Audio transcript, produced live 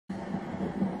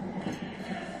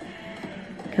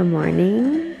Good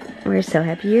morning. We're so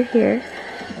happy you're here.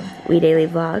 We daily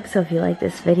vlog, so if you like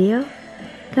this video,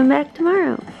 come back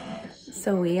tomorrow.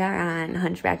 So we are on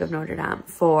Hunchback of Notre Dame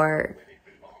for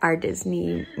our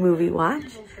Disney movie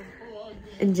watch.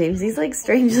 And Jamesy's like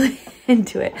strangely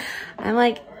into it. I'm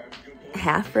like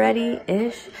half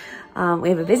ready-ish. We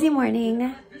have a busy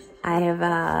morning. I have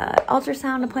a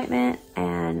ultrasound appointment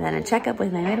and then a checkup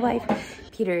with my midwife.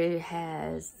 Peter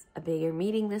has a bigger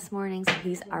meeting this morning, so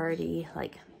he's already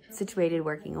like situated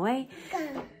working away.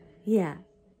 Yeah.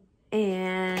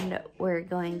 And we're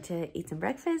going to eat some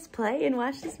breakfast, play, and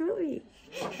watch this movie.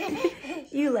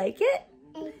 You like it?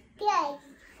 Yes.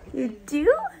 You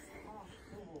do?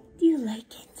 Do you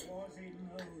like it?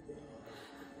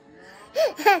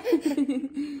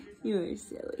 You are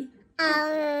silly.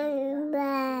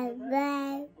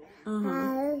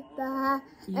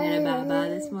 You had a baba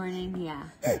this morning? Yeah.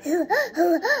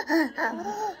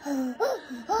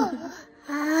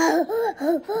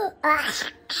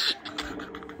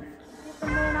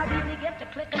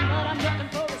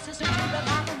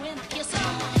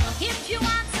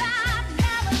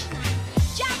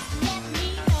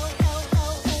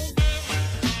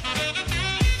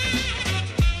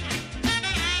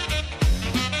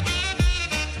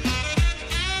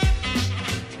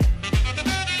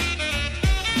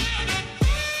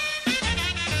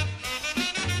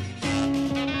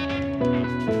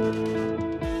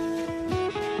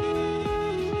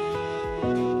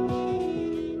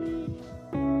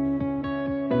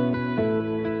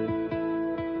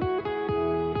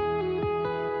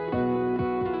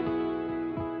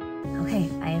 Okay,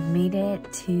 I have made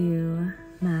it to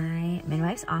my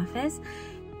midwife's office,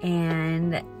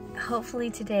 and hopefully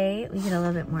today we get a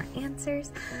little bit more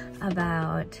answers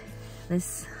about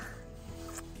this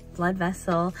blood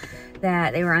vessel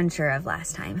that they were unsure of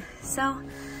last time. So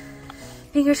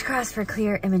fingers crossed for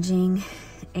clear imaging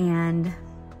and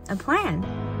a plan.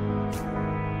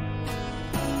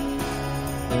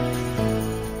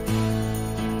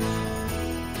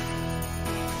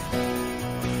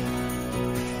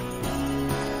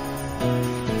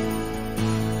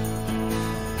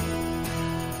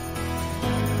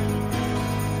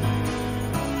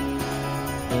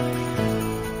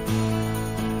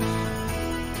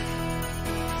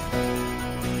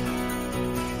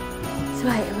 So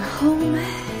I am home,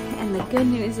 and the good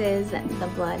news is that the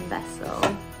blood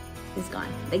vessel is gone.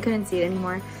 They couldn't see it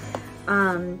anymore.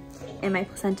 And my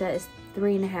placenta is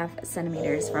 3.5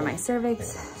 centimeters from my cervix,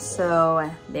 so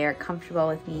they're comfortable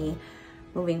with me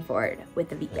moving forward with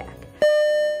the VBAC.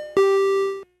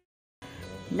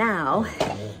 Now,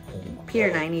 Peter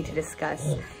and I need to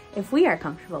discuss if we are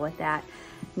comfortable with that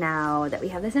now that we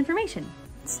have this information.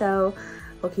 So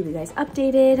we'll keep you guys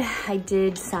updated. I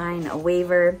did sign a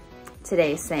waiver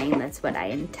today saying that's what I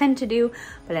intend to do,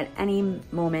 but at any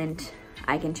moment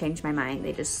I can change my mind.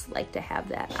 They just like to have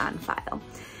that on file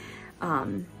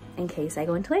in case I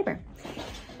go into labor.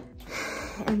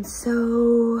 And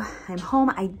so I'm home.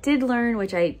 I did learn,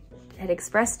 which I had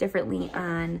expressed differently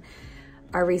on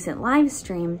our recent live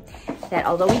stream, that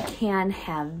although we can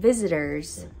have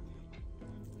visitors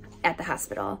at the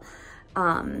hospital,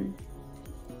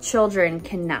 children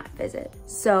cannot visit.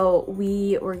 So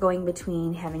we were going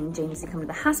between having James come to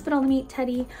the hospital to meet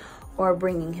Teddy or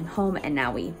bringing him home, and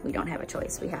now we don't have a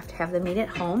choice. We have to have them meet at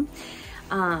home.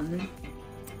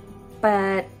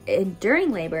 But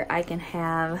during labor, I can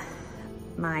have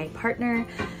my partner,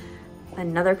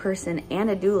 another person,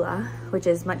 and a doula, which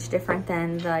is much different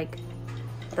than like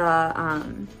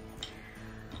the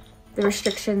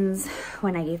restrictions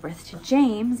when I gave birth to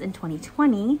James in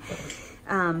 2020.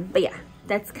 But yeah,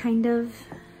 that's kind of,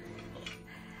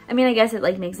 I mean, I guess it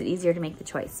like makes it easier to make the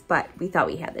choice, but we thought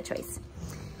we had the choice.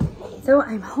 So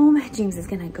I'm home. James is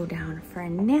gonna go down for a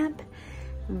nap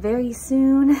very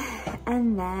soon,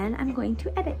 and then I'm going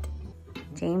to edit.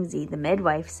 Jamesy, the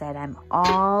midwife, said I'm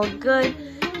all good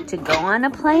to go on a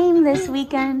plane this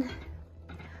weekend.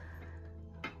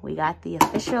 We got the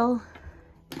official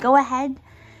go ahead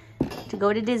to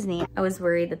go to Disney. I was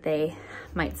worried that they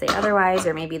might say otherwise,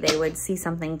 or maybe they would see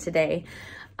something today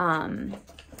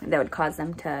that would cause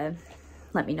them to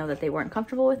let me know that they weren't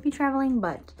comfortable with me traveling,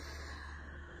 but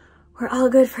we're all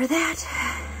good for that.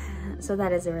 So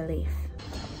that is a relief.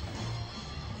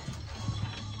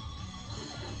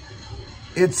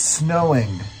 It's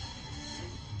snowing.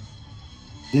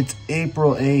 It's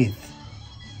April 8th.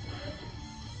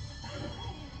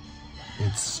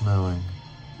 It's snowing.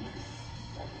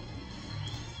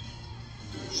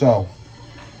 So,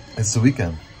 it's the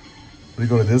weekend. We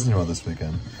go to Disney World this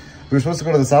weekend. We were supposed to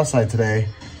go to the south side today,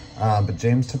 but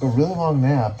James took a really long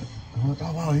nap I'm like,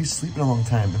 oh wow, he's sleeping a long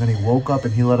time. And then he woke up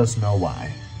and he let us know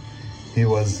why. He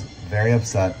was very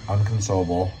upset,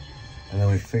 unconsolable, and then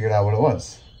we figured out what it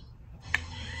was.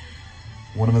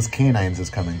 One of his canines is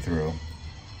coming through.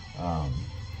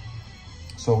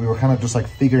 So we were kind of just like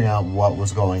figuring out what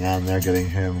was going on there, getting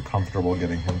him comfortable,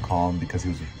 getting him calm, because he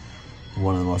was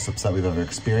one of the most upset we've ever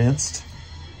experienced.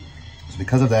 So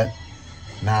because of that,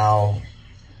 now,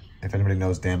 if anybody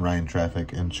knows Dan Ryan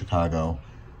traffic in Chicago,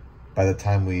 by the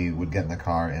time we would get in the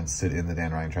car and sit in the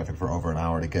Dan Ryan traffic for over an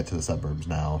hour to get to the suburbs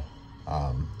now,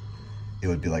 it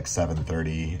would be like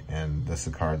 7:30, and the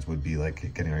Sicards would be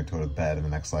like getting ready to go to bed in the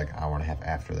next like hour and a half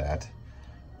after that.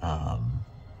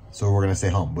 So we're gonna stay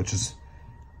home, which is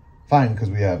fine because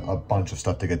we have a bunch of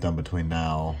stuff to get done between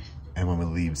now and when we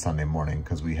leave Sunday morning,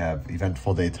 because we have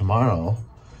eventful day tomorrow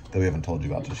that we haven't told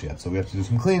you about just yet. So we have to do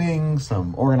some cleaning,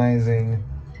 some organizing,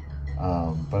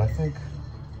 but I think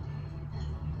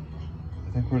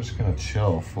we're just gonna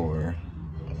chill for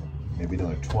maybe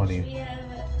another 20. Should we have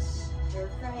stir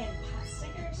fry and pot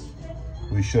stickers for dinner?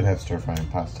 We should have stir fry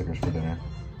and pot stickers for dinner.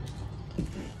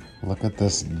 Look at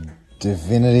this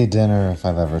divinity dinner if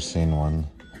I've ever seen one.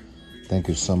 Thank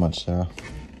you so much, Sarah.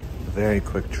 Very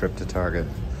quick trip to Target.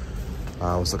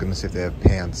 I was looking to see if they have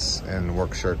pants and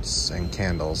work shirts and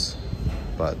candles,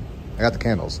 but I got the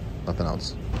candles, nothing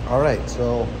else. All right,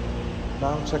 so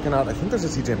now I'm checking out, I think there's a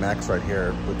TJ Maxx right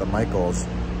here with the Michaels.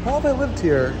 How have I lived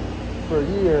here for a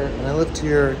year, and I lived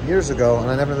here years ago,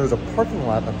 and I never knew there was a parking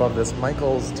lot above this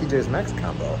Michaels TJ's Maxx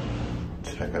combo.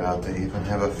 Check it out, they even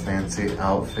have a fancy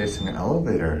out-facing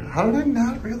elevator. How did I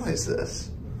not realize this?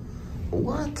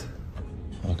 What?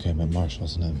 Okay, I'm at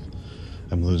Marshall's and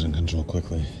I'm losing control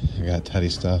quickly. I got Teddy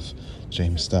stuff,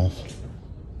 James stuff.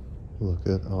 Look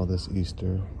at all this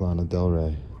Easter Lana Del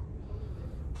Rey.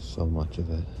 So much of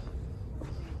it.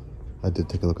 I did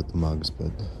take a look at the mugs,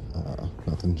 but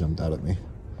nothing jumped out at me.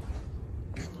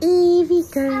 Evie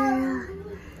girl.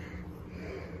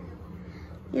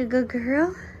 You a good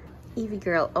girl? Evie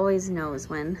girl always knows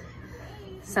when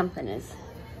something is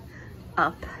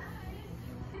up.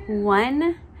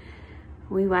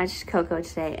 We watched Coco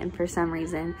today, and for some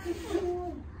reason,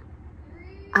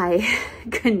 I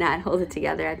could not hold it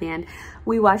together at the end.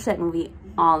 We watched that movie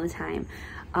all the time.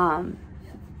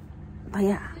 But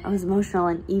yeah, I was emotional,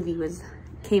 and Evie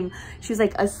she was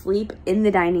like asleep in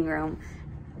the dining room,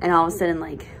 and all of a sudden,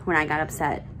 like when I got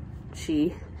upset,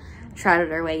 she trotted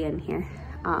her way in here.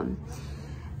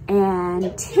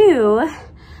 And two,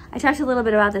 I talked a little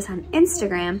bit about this on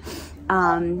Instagram,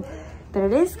 but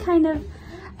it is kind of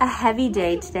a heavy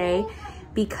day today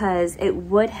because it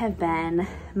would have been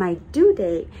my due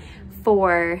date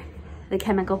for the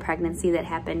chemical pregnancy that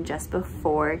happened just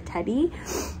before Teddy.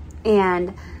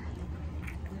 And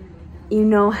you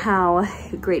know how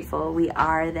grateful we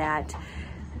are that,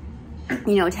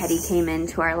 you know, Teddy came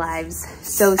into our lives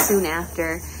so soon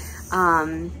after.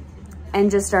 And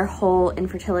just our whole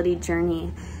infertility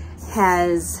journey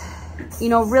has, you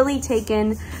know, really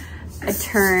taken a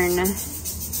turn,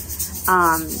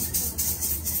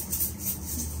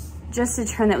 just a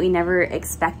turn that we never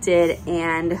expected.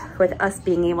 And with us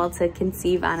being able to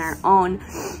conceive on our own,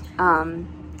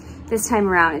 this time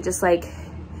around, it just like,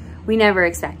 we never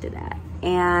expected that.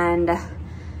 And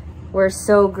we're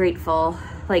so grateful,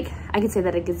 like I could say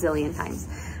that a gazillion times,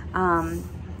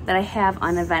 that I have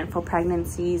uneventful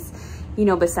pregnancies, you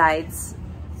know, besides,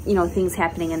 you know, things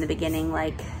happening in the beginning,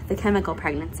 like the chemical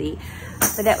pregnancy.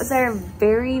 But that was our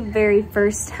very, very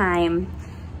first time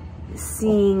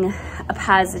seeing a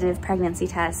positive pregnancy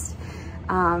test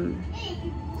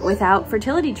without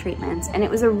fertility treatments. And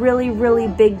it was a really, really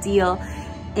big deal.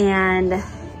 And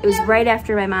it was right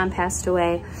after my mom passed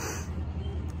away.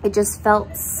 It just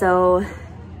felt so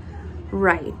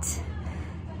right.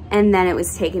 And then it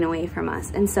was taken away from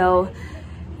us. And so,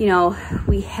 you know,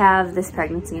 we have this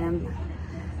pregnancy, and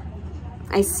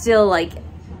I still like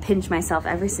pinch myself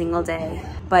every single day.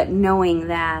 But knowing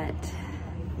that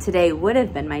today would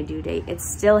have been my due date, it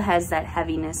still has that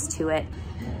heaviness to it.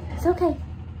 It's okay.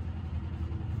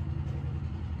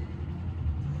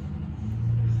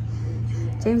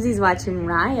 Jamesy's watching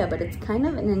Raya, but it's kind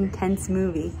of an intense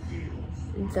movie.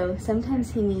 And so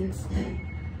sometimes he needs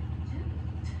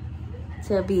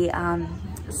to be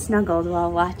snuggled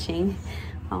while watching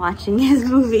his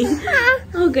movie.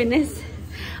 Oh goodness.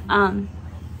 But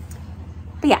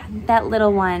yeah, that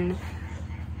little one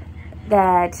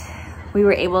that we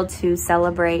were able to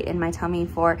celebrate in my tummy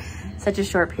for such a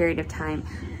short period of time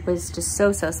was just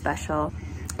so, so special.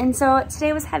 And so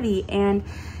today was heavy, and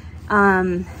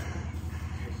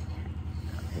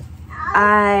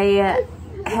I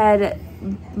had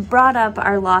brought up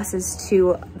our losses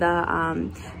to the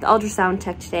ultrasound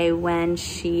tech today when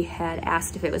she had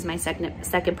asked if it was my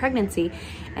second pregnancy,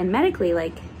 and medically,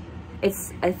 like,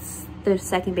 it's the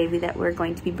second baby that we're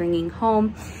going to be bringing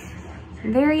home.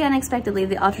 Very unexpectedly,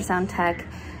 the ultrasound tech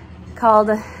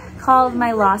called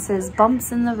my losses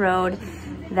bumps in the road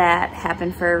that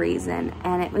happened for a reason,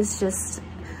 and it was just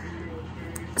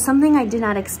something I did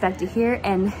not expect to hear.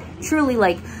 And truly,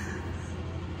 like,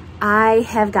 I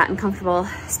have gotten comfortable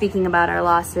speaking about our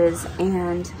losses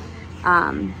and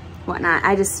whatnot.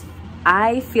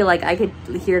 I feel like I could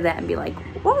hear that and be like,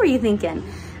 what were you thinking?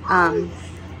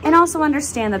 And also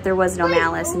understand that there was no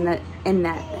malice in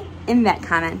that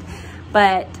comment,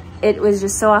 but it was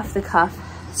just so off the cuff,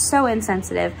 so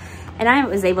insensitive, and I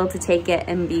was able to take it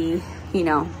and be, you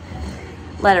know,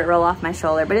 let it roll off my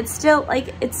shoulder. But it's still,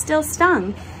 like, it still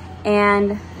stung.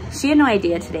 And she had no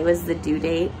idea today was the due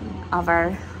date of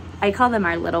our, I call them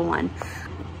our little one.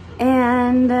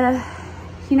 And,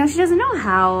 you know, she doesn't know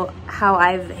how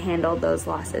I've handled those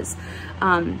losses.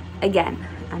 Again,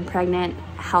 I'm pregnant,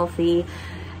 healthy,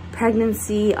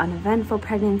 pregnancy, uneventful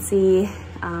pregnancy.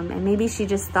 And maybe she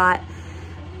just thought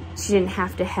she didn't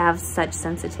have to have such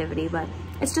sensitivity, but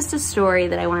it's just a story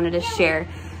that I wanted to share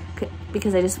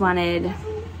because I just wanted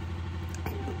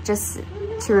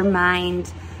to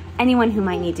remind anyone who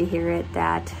might need to hear it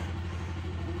that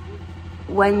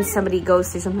when somebody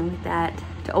goes through something like that,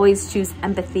 to always choose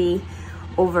empathy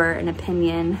over an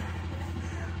opinion.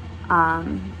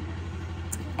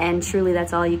 And truly,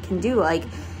 that's all you can do. Like,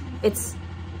 it's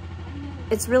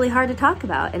really hard to talk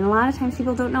about, and a lot of times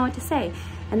people don't know what to say,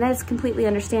 and that is completely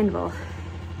understandable.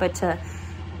 But to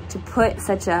put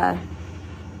such a,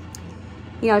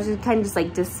 you know, to kind of just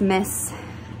like dismiss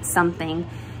something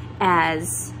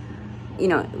as, you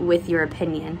know, with your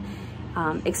opinion,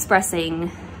 expressing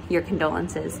your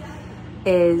condolences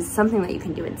is something that you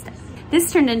can do instead.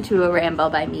 This turned into a ramble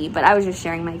by me, but I was just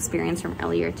sharing my experience from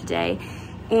earlier today,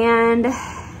 and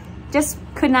just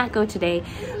could not go today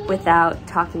without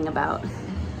talking about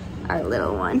our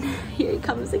little one. Here he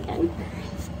comes again.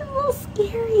 He's a little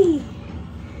scary.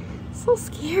 So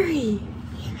scary.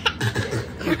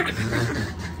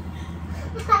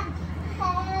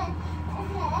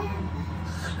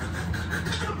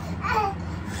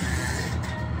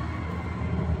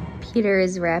 Peter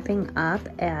is wrapping up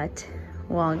at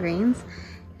Walgreens,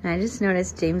 and I just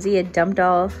noticed Jamesy had dumped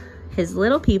all his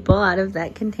little people out of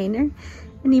that container,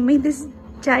 and he made this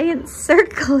giant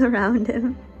circle around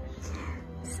him.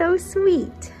 So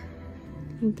sweet.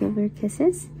 You give her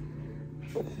kisses.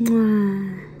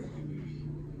 Mwah.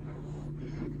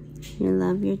 You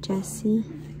love your Jessie.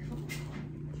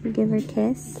 You give her a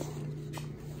kiss.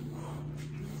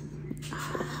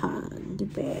 Oh, the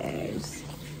bears.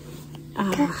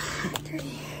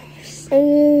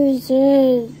 Oh,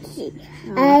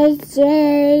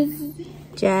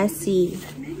 Jessie.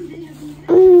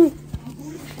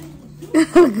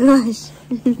 Oh gosh.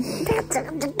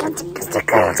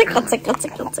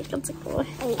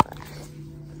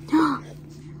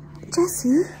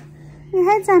 Jessie, your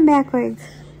head's on backwards.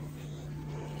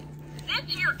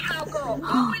 That's your cowgirl.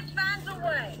 Always finds a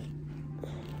way.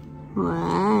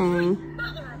 Wow.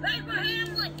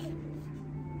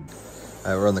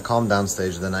 We're on the calm down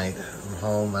stage of the night. I'm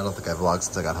home. I don't think I vlogged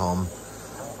since I got home.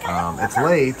 It's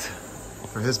late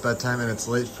for his bedtime, and it's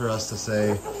late for us to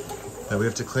say that we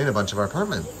have to clean a bunch of our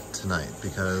apartment tonight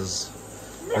because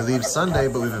we leave Sunday,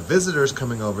 but we have visitors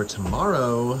coming over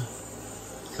tomorrow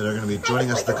that are going to be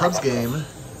joining us at the Cubs game.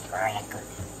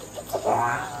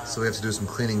 So we have to do some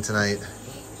cleaning tonight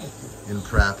in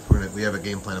prep. We have a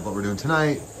game plan of what we're doing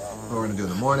tonight, what we're going to do in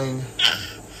the morning.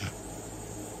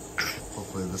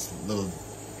 Hopefully this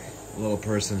little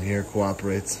person here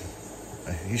cooperates.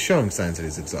 He's showing signs that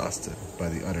he's exhausted by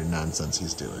the utter nonsense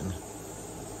he's doing.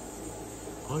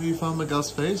 Oh, you found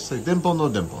Miguel's face? Say dimple, no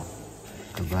dimple.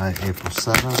 Goodbye, April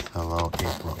 7th. Hello,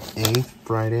 April 8th,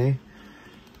 Friday.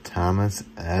 Thomas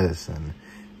Edison.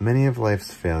 Many of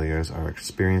life's failures are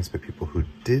experienced by people who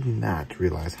did not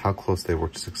realize how close they were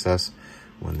to success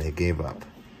when they gave up.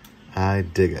 I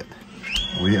dig it.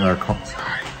 We are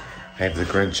sorry. I have the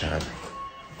grid shot.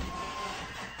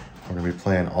 We're gonna be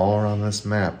playing all around this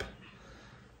map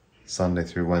Sunday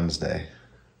through Wednesday.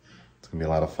 It's gonna be a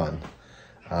lot of fun.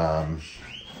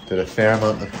 Did a fair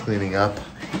amount of cleaning up.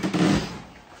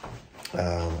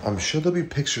 I'm sure there'll be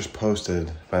pictures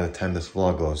posted by the time this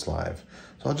vlog goes live.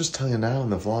 So I'll just tell you now in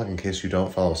the vlog, in case you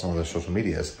don't follow some of the social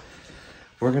medias,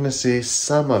 we're gonna see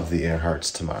some of the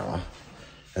Erhardts tomorrow.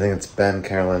 I think it's Ben,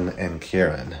 Carolyn, and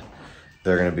Kieran.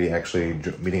 They're gonna be actually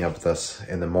meeting up with us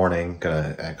in the morning,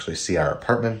 gonna actually see our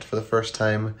apartment for the first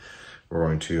time. We're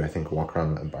going to, I think, walk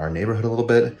around our neighborhood a little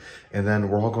bit, and then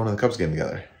we're all going to the Cubs game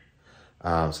together.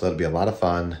 So that'll be a lot of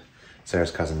fun.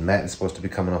 Sarah's cousin Matt is supposed to be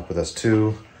coming up with us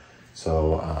too.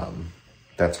 So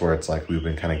that's where it's like we've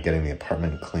been kind of getting the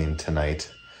apartment cleaned tonight.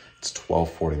 It's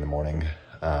 12:40 in the morning.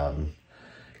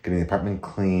 Getting the apartment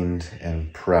cleaned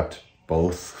and prepped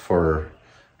both for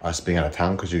us being out of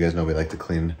town, because you guys know we like to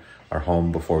clean our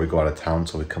home before we go out of town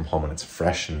so we come home and it's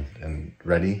fresh and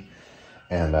ready.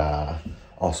 And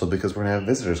also because we're gonna have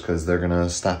visitors, because they're gonna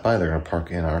stop by. They're gonna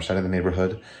park in our side of the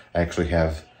neighborhood. I actually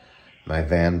have my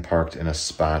van parked in a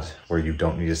spot where you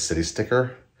don't need a city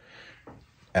sticker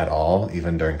at all,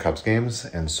 even during Cubs games.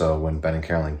 And so when Ben and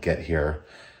Carolyn get here,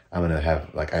 I'm gonna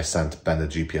have, like, I sent Ben the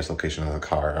GPS location of the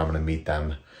car. I'm gonna meet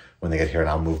them when they get here, and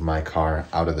I'll move my car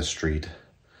out of the street.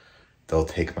 They'll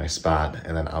take my spot,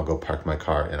 and then I'll go park my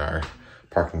car in our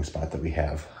parking spot that we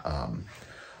have.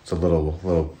 So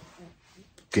little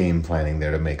game planning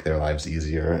there to make their lives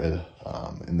easier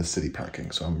in the city parking.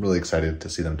 So I'm really excited to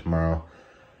see them tomorrow.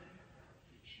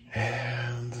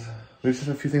 And we just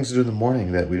have a few things to do in the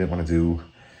morning that we didn't want to do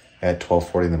at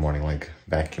 12:40 in the morning, like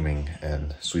vacuuming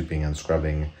and sweeping and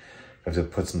scrubbing. I have to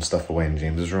put some stuff away in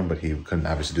James's room, but he couldn't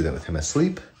obviously do that with him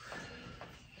asleep.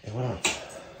 And what else?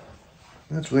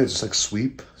 That's really just like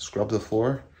sweep, scrub the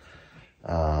floor.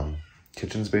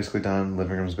 Kitchen's basically done.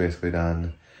 Living room's basically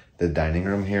done. The dining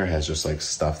room here has just like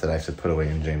stuff that I have to put away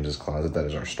in James's closet. That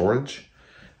is our storage.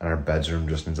 And our bedroom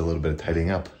just needs a little bit of tidying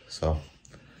up. So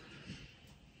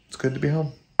it's good to be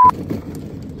home.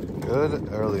 Good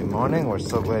early morning. We're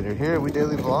so glad you're here. We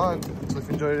daily vlog. So if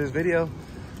you enjoyed this video,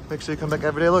 make sure you come back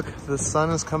every day. Look, the sun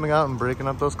is coming out and breaking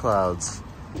up those clouds.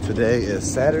 Today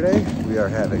is Saturday. We are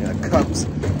having a Cubs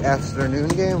afternoon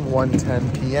game,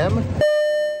 1:10 p.m.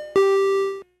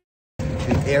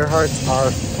 The Erhardts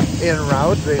are en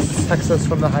route. They text us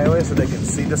from the highway so they can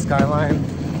see the skyline.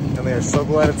 And they are so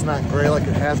glad it's not gray like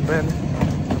it has been.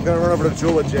 I'm gonna run over to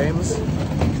Jewel with James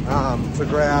to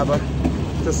grab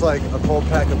just like a cold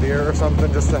pack of beer or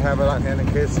something, just to have it on hand in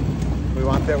case we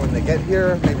want that when they get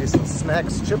here. Maybe some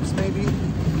snacks, chips maybe.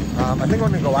 I think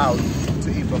I'm gonna go out to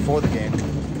eat before the game.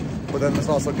 But then this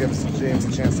also gives James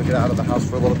a chance to get out of the house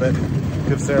for a little bit.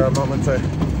 Gives Sarah a moment to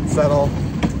settle.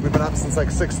 We've been up since like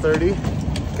 6:30,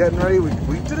 getting ready.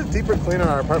 We did a deeper clean on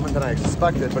our apartment than I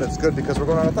expected, but it's good because we're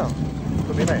going out of town.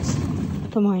 It'll be nice.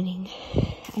 Good morning.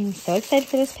 I'm so excited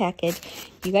for this package.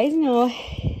 You guys know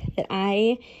that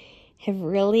I have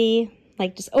really,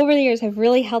 like, just over the years, have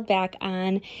really held back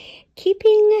on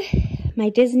keeping my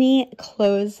Disney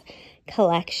clothes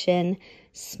collection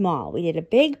small. We did a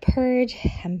big purge.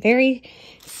 I'm very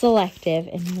selective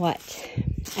in what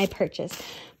I purchase,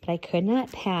 but I could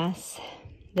not pass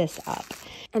this up.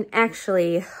 And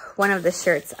actually, one of the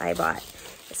shirts I bought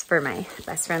is for my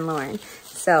best friend Lauren.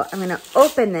 So I'm gonna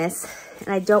open this,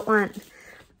 and I don't want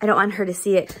her to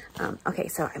see it. Okay,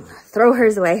 so I'm gonna throw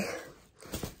hers away.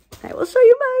 I will show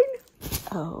you mine.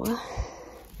 Oh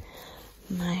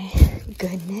my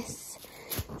goodness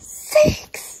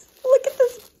sakes. Look at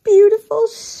this beautiful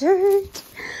shirt.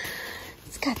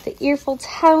 It's got the Eiffel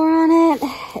Tower on it.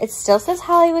 It still says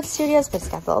Hollywood Studios, but it's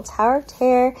got the little Tower of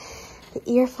Terror.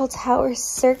 The Eiffel Tower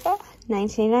circa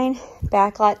 1989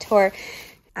 backlot tour.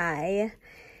 I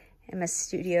am a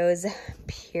Studios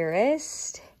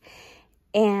purist,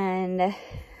 and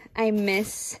I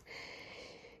miss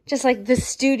just like the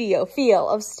studio feel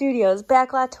of Studios.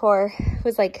 Backlot tour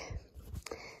was like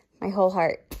my whole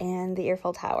heart, and the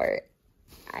Eiffel Tower.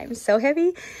 I'm so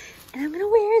happy, and I'm gonna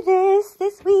wear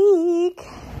this week.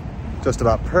 Just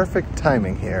about perfect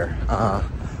timing here.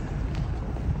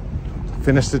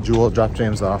 Finished the Jewel, dropped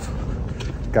James off.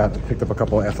 Picked up a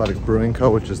couple of Athletics Brewing Co.,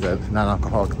 which is that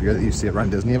non-alcoholic beer that you see at Run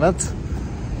Disney events.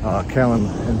 Carolyn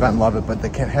and Ben love it, but they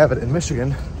can't have it in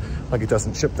Michigan, like it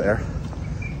doesn't ship there.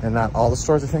 And not all the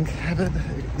stores, I think, have it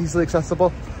easily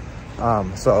accessible.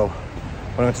 So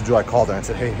when I went to Jewel, I called her and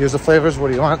said, hey, here's the flavors, what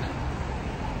do you want?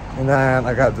 And then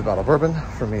I got the bottle of bourbon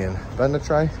for me and Ben to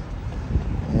try,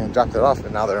 and dropped it off,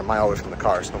 and now they're a mile away from the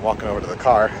car. So I'm walking over to the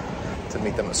car to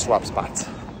meet them at swap spots.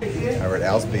 We're at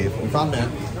Al's Beef. We found Matt.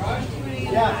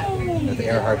 At the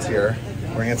Erhardts here.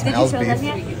 We're gonna get some Al's Beef.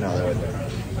 No, they're right there.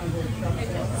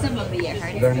 Some of the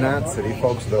Erhardts. They're not city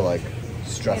folks. They're like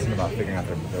stressing about figuring out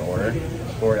their order.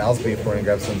 But we're at Al's Beef. We're gonna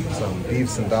grab some beef,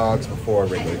 some dogs before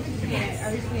Wrigley.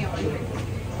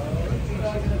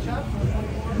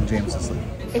 And James is asleep.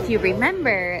 If you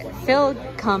remember, Phil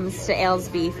comes to Al's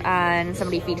Beef on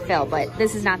Somebody Feed Phil, but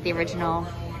this is not the original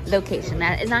location.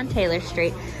 That is on Taylor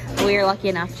Street. We are lucky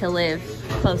enough to live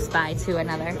close by to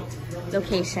another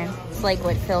location. It's like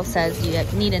what Phil says, you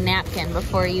need a napkin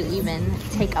before you even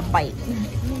take a bite.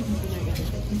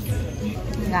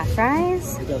 got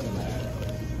fries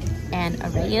and a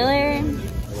regular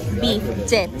beef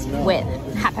dipped with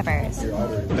hot peppers.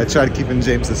 I tried keeping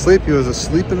James asleep. He was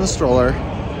asleep in the stroller,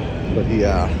 but he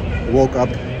woke up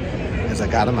as I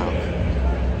got him out.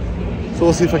 So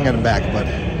we'll see if I can get him back, but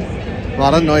a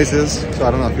lot of noises, so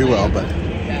I don't know if he will, but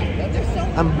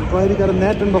I'm glad he got a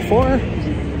nap in before.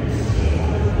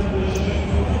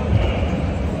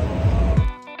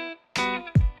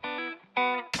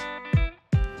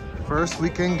 First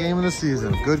weekend game of the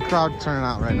season. Good crowd turning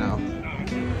out right now.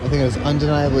 I think it is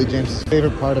undeniably James's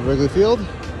favorite part of Wrigley Field.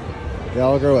 The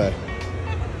Gallagher Way.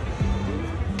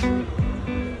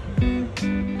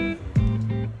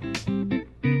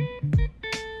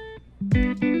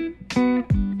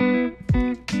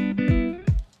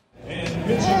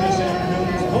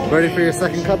 Ready for your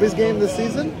second Cubbies game this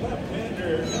season?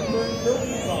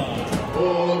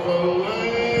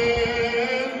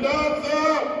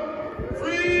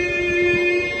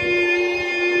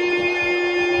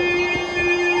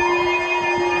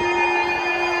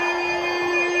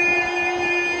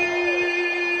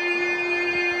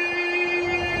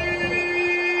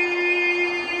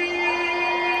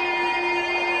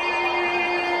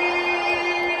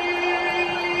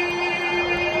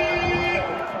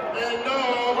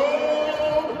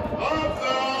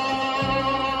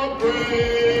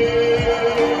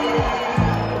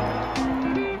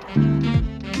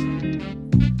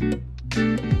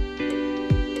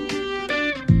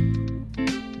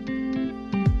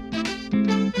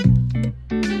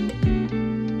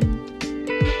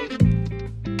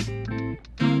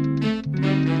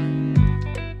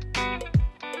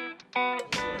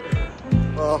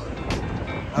 Well,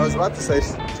 I was about to say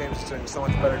James is doing so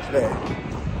much better today,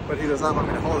 but he does not want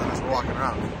me to hold him as we're walking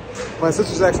around. My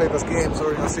sister's actually at this game, so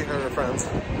we're going to see her and her friends.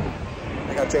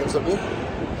 I got James with me.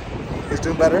 He's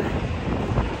doing better.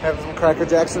 Having some Cracker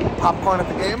Jacks and popcorn at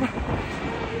the game.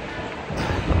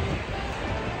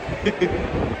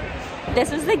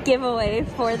 This was the giveaway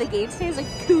for the game today. It was a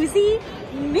koozie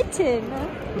mitten.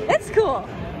 That's cool.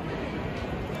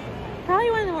 Probably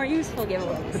one of the more useful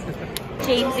giveaways.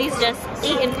 Jamesy's just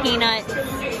eating peanuts,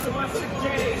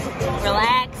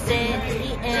 relaxing,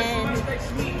 eating,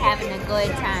 having a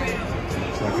good time.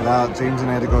 Check it out. James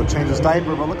and I had to go change his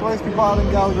diaper, but look at all these people out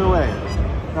in Gallagher Way.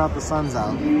 Now that the sun's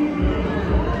out.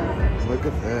 Look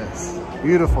at this.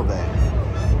 Beautiful day.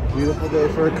 Beautiful day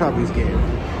for a Cubbies game.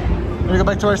 Gonna go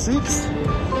back to our seats?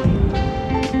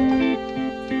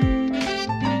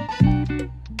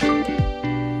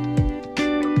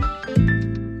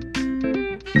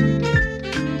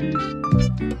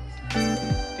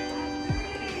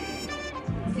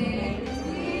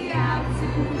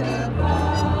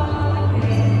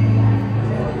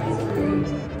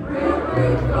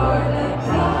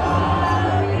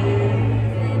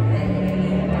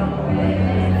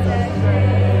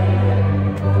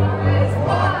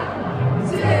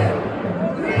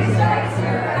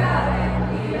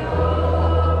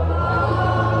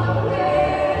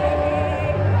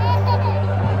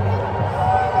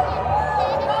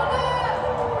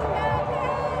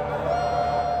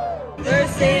 They're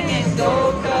singing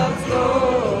Go Cubs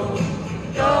Go!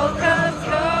 Go Cubs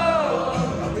Go!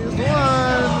 Cubbies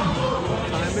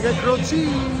won! Time to get grilled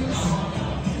cheese!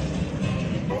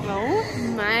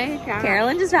 Oh my god.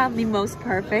 Carolyn just found the most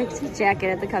perfect jacket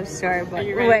at the Cubs store, but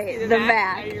wait, the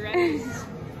back. Are you ready?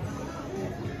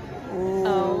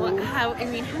 Oh, how, I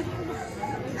mean,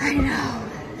 I know.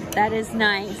 That is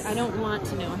nice. I don't want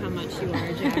to know how much you wear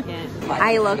a jacket.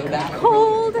 I look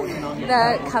cold.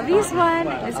 The Cubbies one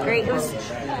was great. It was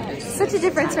such a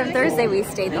difference from Thursday. We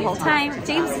stayed the whole time.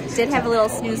 James did have a little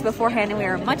snooze beforehand and we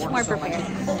were much more prepared.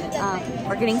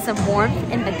 We're getting some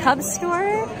warmth in the Cubs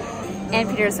store and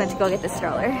Peter just went to go get the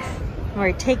stroller.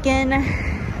 We're taking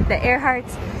the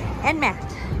Erhardts and Matt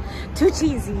to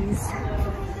Cheesie's.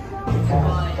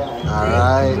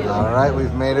 All right,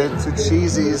 we've made it to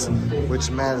Cheesie's, which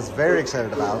Matt is very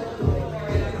excited about.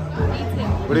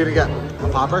 What are you gonna get? A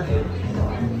popper?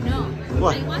 No.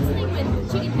 What? I want something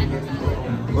with chicken tenders on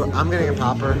it. Well, I'm getting a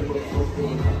popper.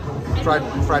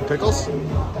 Fried pickles?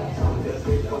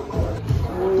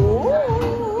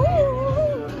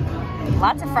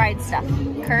 Lots of fried stuff.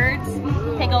 Curds,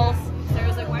 pickles,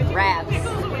 Sarah's like, why'd you wraps. take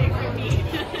pickles away from me?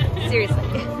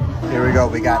 Seriously. Here we go.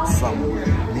 We got some.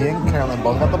 Me and Carolyn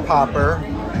both got the popper.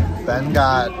 Ben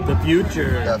got The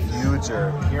future. the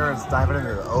future. Kieran's diving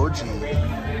into the OG.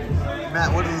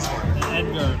 Matt, what is this one?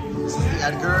 Edgar. This is the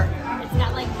Edgar. It's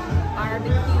got like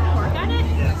barbecue pork on it.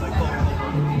 Yeah, it's like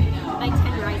cold. Like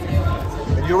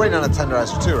tenderizer. And you're waiting on a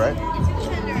tenderizer too, right? It's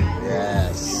tenderizer.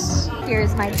 Yes.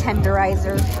 Here's my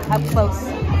tenderizer up close.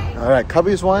 All right,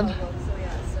 Cubbies won.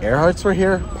 Erhardts were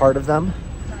here, part of them,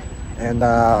 and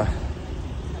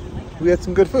we had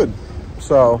some good food.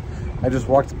 So I just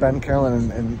walked Ben,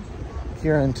 Carolyn, and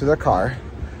Kieran into their car.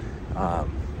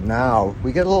 Now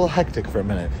we get a little hectic for a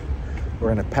minute. We're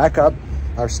gonna pack up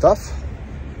our stuff,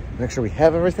 make sure we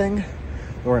have everything.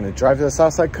 We're gonna drive to the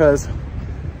south side because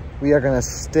we are gonna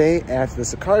stay at the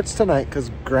Erhardts tonight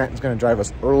because Grant is gonna drive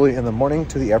us early in the morning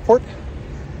to the airport.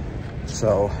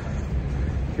 So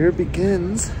here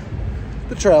begins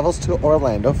the travels to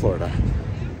Orlando, Florida.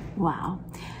 Wow,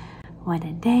 what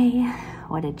a day,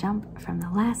 what a jump from the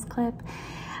last clip.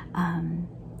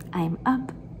 I'm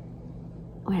up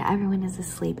when everyone is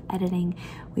asleep editing.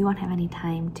 We won't have any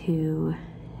time to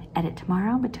edit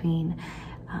tomorrow between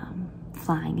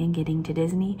flying and getting to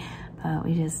Disney, but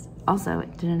we just also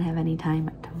didn't have any time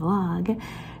to vlog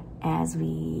as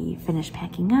we finished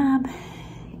packing up,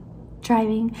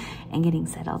 driving, and getting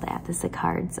settled at the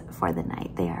Erhardts for the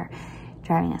night. They are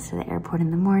driving us to the airport in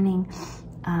the morning.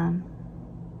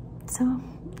 So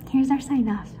here's our sign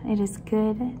off. It is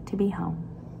good to be home.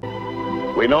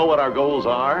 We know what our goals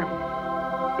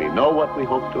are. We know what we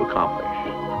hope to accomplish.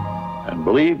 And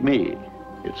believe me,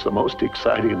 it's the most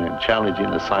exciting and challenging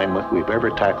assignment we've ever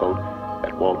tackled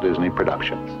at Walt Disney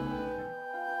Productions.